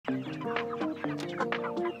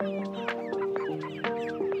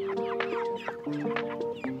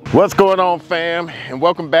What's going on, fam, and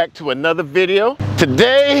welcome back to another video.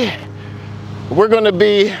 Today we're going to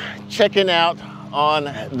be checking out on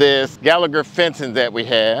this Gallagher Fencing that we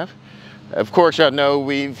have. Of course, y'all know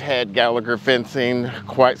we've had Gallagher Fencing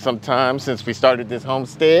quite some time since we started this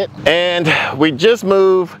homestead, and we just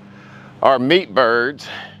moved our meat birds,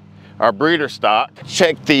 our breeder stock.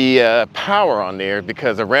 Check the power on there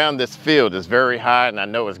because around this field is very high, and I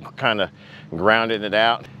know it's kind of grounding it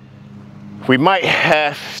out. We might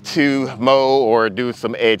have to mow or do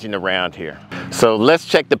some edging around here. So let's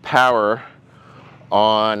check the power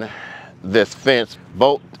on this fence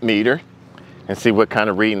voltmeter and see what kind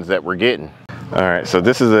of readings that we're getting. All right, so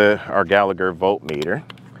this is our Gallagher voltmeter,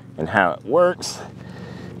 and how it works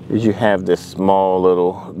is you have this small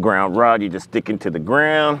little ground rod you just stick into the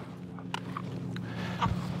ground,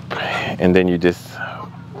 and then you just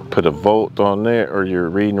put a volt on there, or you're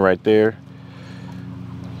reading right there.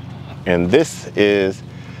 And this is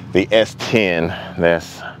the S10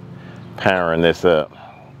 that's powering this up.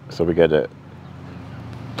 So we got a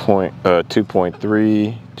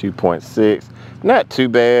 2.3, 2.6, not too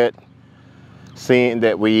bad. Seeing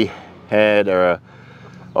that we had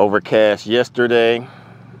overcast yesterday,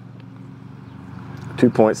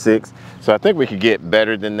 2.6. So I think we could get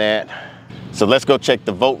better than that. So let's go check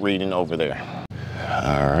the volt reading over there.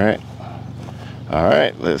 All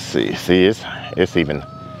right, let's see. See, it's even.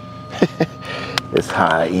 It's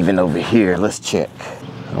high even over here. Let's check.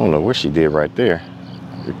 I don't know what she did right there.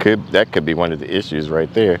 That could be one of the issues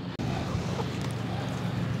right there.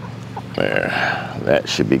 There, that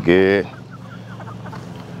should be good.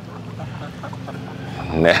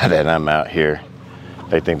 Now that I'm out here,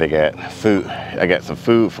 they think they got food. I got some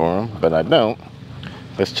food for them, but I don't.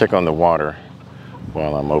 Let's check on the water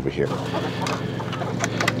while I'm over here.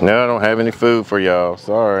 No, I don't have any food for y'all.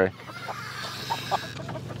 Sorry.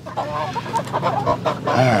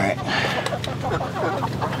 Alright,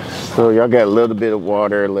 so y'all got a little bit of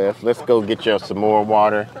water left. Let's go get y'all some more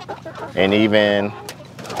water, and even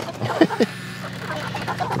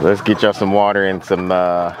let's get y'all some water and some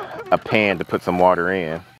a pan to put some water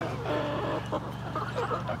in.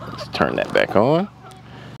 Let's turn that back on.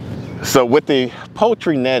 So with the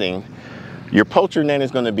poultry netting, your poultry net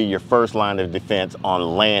is going to be your first line of defense on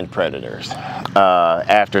land predators.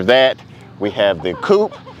 After that, we have the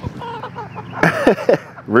coop.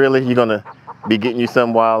 Really? You're gonna be getting you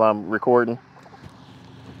some while I'm recording?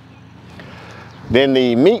 Then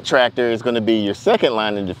the meat tractor is gonna be your second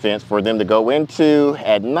line of defense for them to go into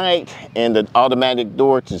at night, and the automatic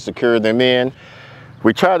door to secure them in.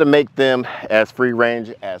 We try to make them as free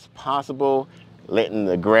range as possible, letting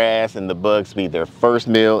the grass and the bugs be their first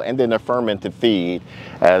meal, and then a fermented feed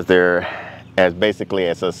as basically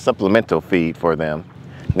as a supplemental feed for them.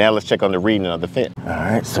 Now let's check on the reading of the fence. All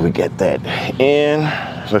right, so we get that in.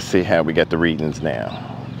 Let's see how we got the readings now.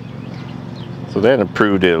 So that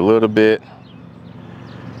improved it a little bit.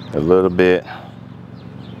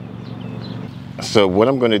 So what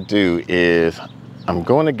I'm gonna do is I'm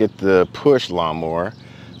gonna get the push lawnmower,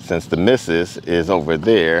 since the missus is over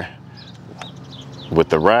there with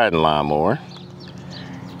the riding lawnmower,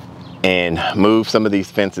 and move some of these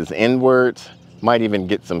fences inwards. Might even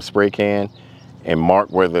get some spray can and mark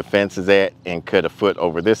where the fence is at, and cut a foot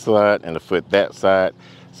over this side and a foot that side,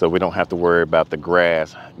 so we don't have to worry about the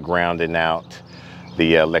grass grounding out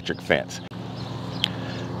the electric fence.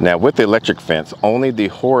 Now with the electric fence, only the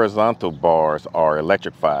horizontal bars are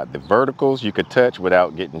electrified. The verticals you could touch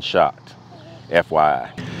without getting shocked, FYI.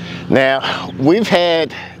 Now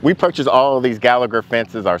we purchased all of these Gallagher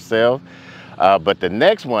fences ourselves. But the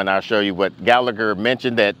next one, I'll show you what Gallagher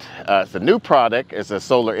mentioned, that it's a new product. It's a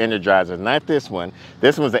solar energizer, not this one.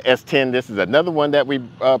 This one's an S10. This is another one that we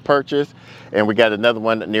purchased, and we got another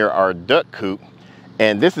one near our duck coop.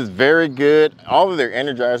 And this is very good. All of their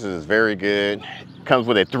energizers is very good. Comes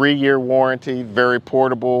with a 3-year warranty, very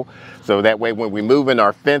portable. So that way when we move in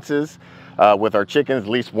our fences with our chickens at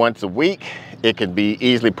least once a week, it can be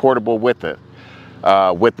easily portable with the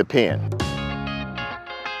pen.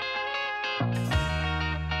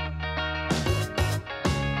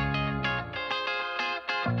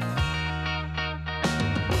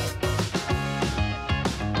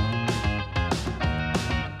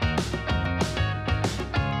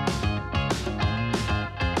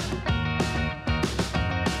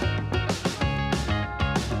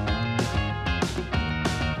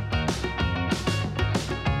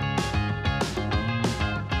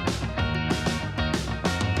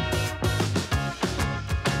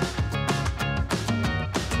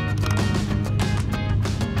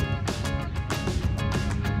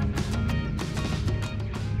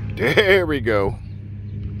 There we go.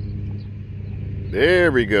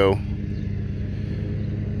 There we go.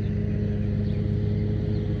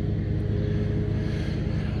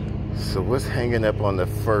 So what's hanging up on the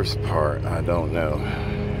first part? I don't know.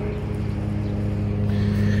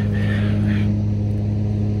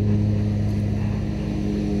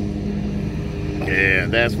 Yeah,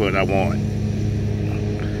 that's what I want.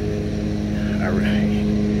 All right.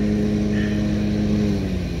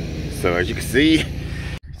 So as you can see,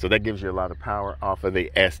 so that gives you a lot of power off of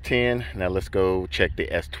the S10. Now let's go check the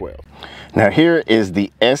S12. Now here is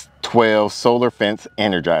the S12 solar fence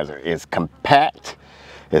energizer. It's compact,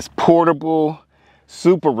 it's portable,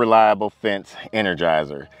 super reliable fence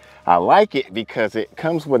energizer. I like it because it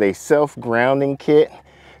comes with a self-grounding kit.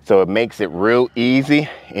 So it makes it real easy,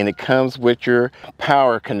 and it comes with your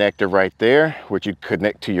power connector right there, which you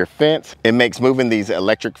connect to your fence. It makes moving these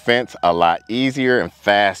electric fence a lot easier and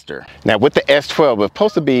faster. Now with the S12, it's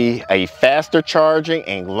supposed to be a faster charging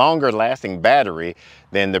and longer lasting battery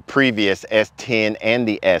than the previous S10 and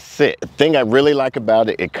the S6. The thing I really like about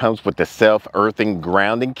it, it comes with the self-earthing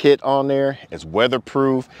grounding kit on there. It's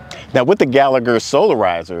weatherproof. Now with the Gallagher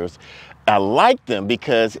solarizers, I like them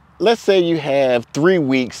because let's say you have 3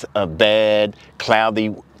 weeks of bad,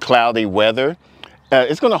 cloudy weather.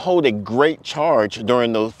 It's going to hold a great charge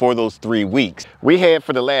for those 3 weeks. We had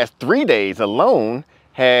for the last 3 days alone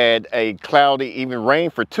had a cloudy, even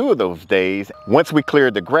rain for 2 of those days. Once we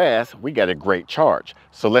cleared the grass, we got a great charge.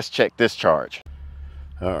 So let's check this charge.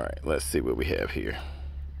 All right, let's see what we have here.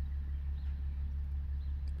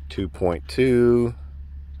 2.2,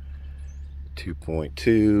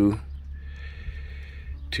 2.2.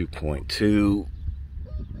 2.2,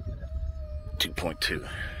 2.2,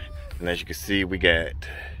 and as you can see, we got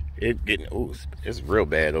it getting, oh, it's real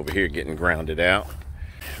bad over here, getting grounded out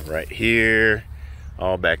right here,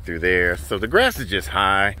 all back through there. So the grass is just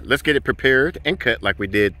high. Let's get it prepared and cut like we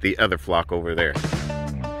did the other flock over there.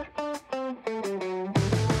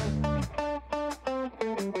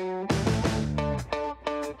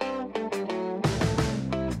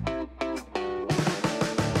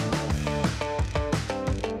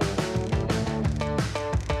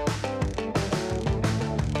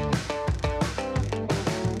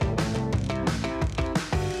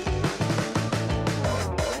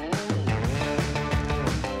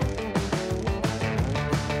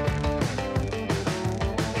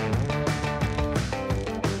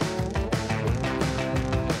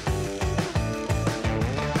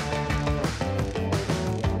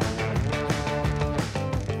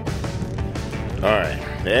 All right,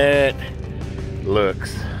 that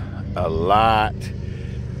looks a lot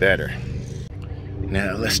better.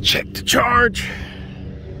 Now let's check the charge.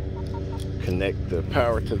 Connect the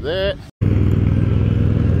power to that.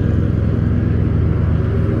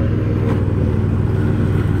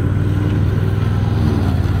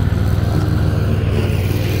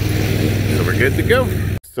 So we're good to go.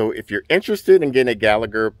 So if you're interested in getting a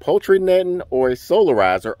Gallagher poultry netting or a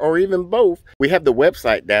solarizer, or even both, we have the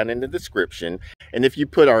website down in the description. And if you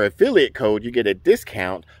put our affiliate code, you get a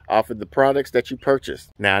discount off of the products that you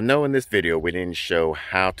purchase. Now, I know in this video, we didn't show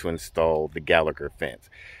how to install the Gallagher fence.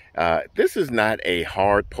 This is not a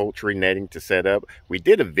hard poultry netting to set up. We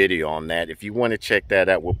did a video on that. If you want to check that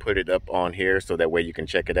out, we'll put it up on here so that way you can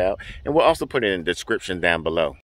check it out. And we'll also put it in the description down below.